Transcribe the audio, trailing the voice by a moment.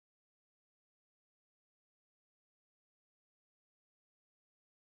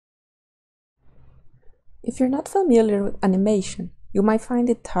If you're not familiar with animation, you might find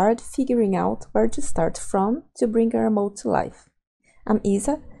it hard figuring out where to start from to bring your emote to life. I'm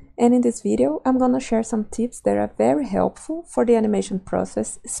Isa, and in this video I'm gonna share some tips that are very helpful for the animation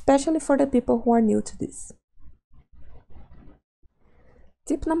process, especially for the people who are new to this.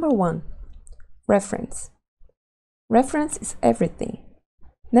 Tip number 1. Reference. Reference is everything.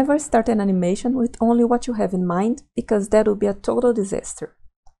 Never start an animation with only what you have in mind, because that will be a total disaster.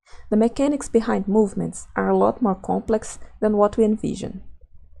 The mechanics behind movements are a lot more complex than what we envision.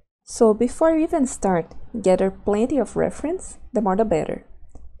 So before you even start, gather plenty of reference, the more the better.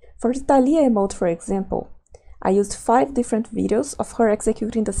 For the Thalia emote, for example, I used 5 different videos of her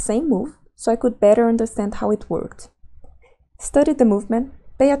executing the same move so I could better understand how it worked. Study the movement,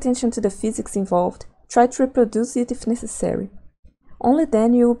 pay attention to the physics involved, try to reproduce it if necessary. Only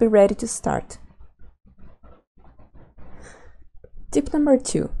then you will be ready to start. Tip number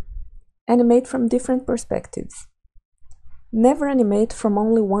 2. Animate from different perspectives. Never animate from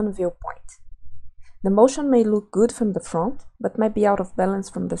only one viewpoint. The motion may look good from the front, but might be out of balance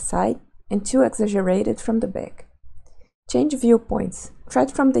from the side and too exaggerated from the back. Change viewpoints. Try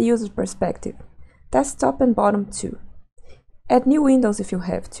it from the user's perspective. Test top and bottom too. Add new windows if you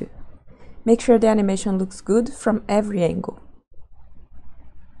have to. Make sure the animation looks good from every angle.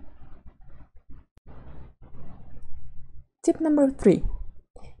 Tip number 3.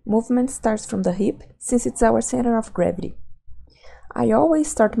 Movement starts from the hip, since it's our center of gravity. I always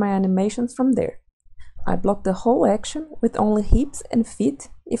start my animations from there. I block the whole action with only hips and feet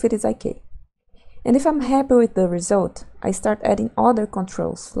if it is okay. And if I'm happy with the result, I start adding other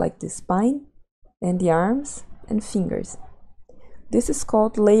controls like the spine and the arms and fingers. This is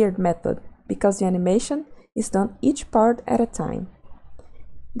called layered method because the animation is done each part at a time.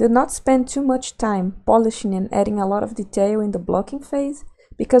 Do not spend too much time polishing and adding a lot of detail in the blocking phase,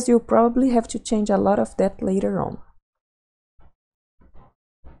 because you'll probably have to change a lot of that later on.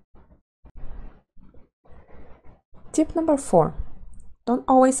 Tip number 4. Don't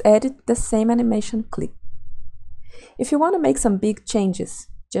always edit the same animation clip. If you want to make some big changes,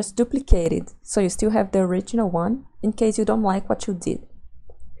 just duplicate it so you still have the original one in case you don't like what you did.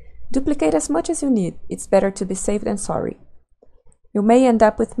 Duplicate as much as you need, it's better to be safe than sorry. You may end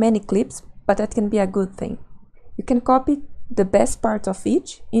up with many clips, but that can be a good thing. You can copy the best part of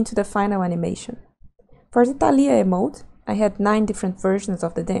each into the final animation. For the Thalia emote, I had 9 different versions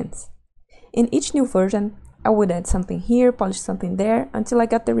of the dance. In each new version, I would add something here, polish something there, until I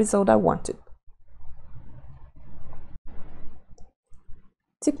got the result I wanted.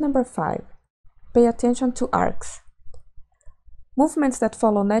 Tip number 5. Pay attention to arcs. Movements that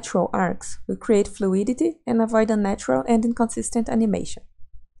follow natural arcs will create fluidity and avoid unnatural and inconsistent animation.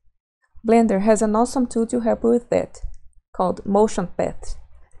 Blender has an awesome tool to help you with that, called Motion Path.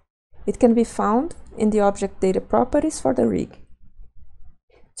 It can be found in the Object Data Properties for the rig.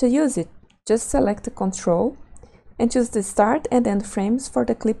 To use it, just select the control and choose the start and end frames for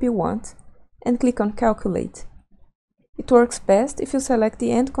the clip you want, and click on Calculate. It works best if you select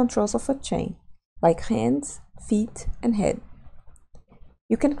the end controls of a chain, like hands, feet, and head.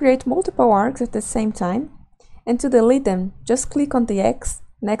 You can create multiple arcs at the same time, and to delete them, just click on the X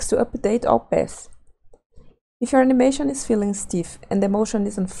next to Update All Paths. If your animation is feeling stiff and the motion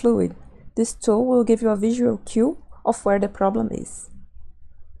isn't fluid, this tool will give you a visual cue of where the problem is.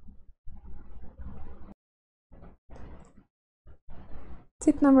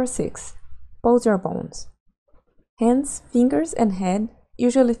 Tip number 6. Pose your bones. Hands, fingers, and head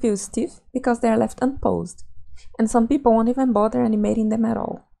usually feel stiff because they are left unposed, and some people won't even bother animating them at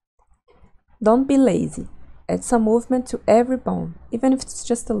all. Don't be lazy. Add some movement to every bone, even if it's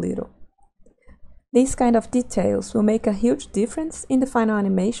just a little. These kind of details will make a huge difference in the final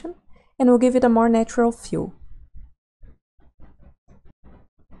animation and will give it a more natural feel.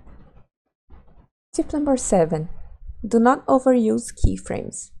 Tip number 7. Do not overuse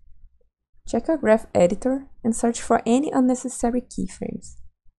keyframes. Check your graph editor and search for any unnecessary keyframes.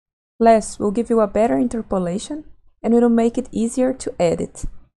 Less will give you a better interpolation and will make it easier to edit.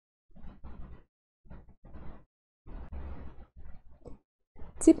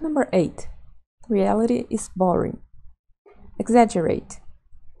 Tip number 8. Reality is boring. Exaggerate.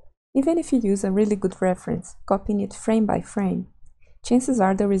 Even if you use a really good reference, copying it frame by frame, chances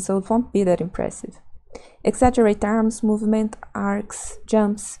are the result won't be that impressive. Exaggerate arms, movement, arcs,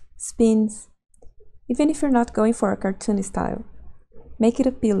 jumps, spins. Even if you're not going for a cartoony style, make it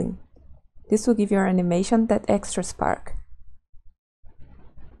appealing. This will give your animation that extra spark.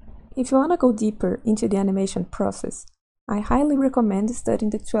 If you want to go deeper into the animation process, I highly recommend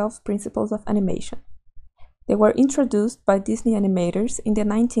studying the 12 Principles of Animation. They were introduced by Disney animators in the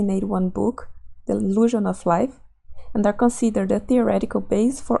 1981 book the illusion of life, and are considered the theoretical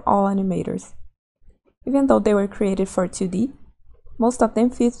base for all animators. Even though they were created for 2D, most of them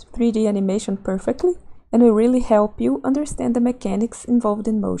fit 3D animation perfectly and will really help you understand the mechanics involved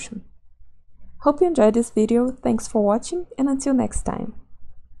in motion. Hope you enjoyed this video, thanks for watching, and until next time.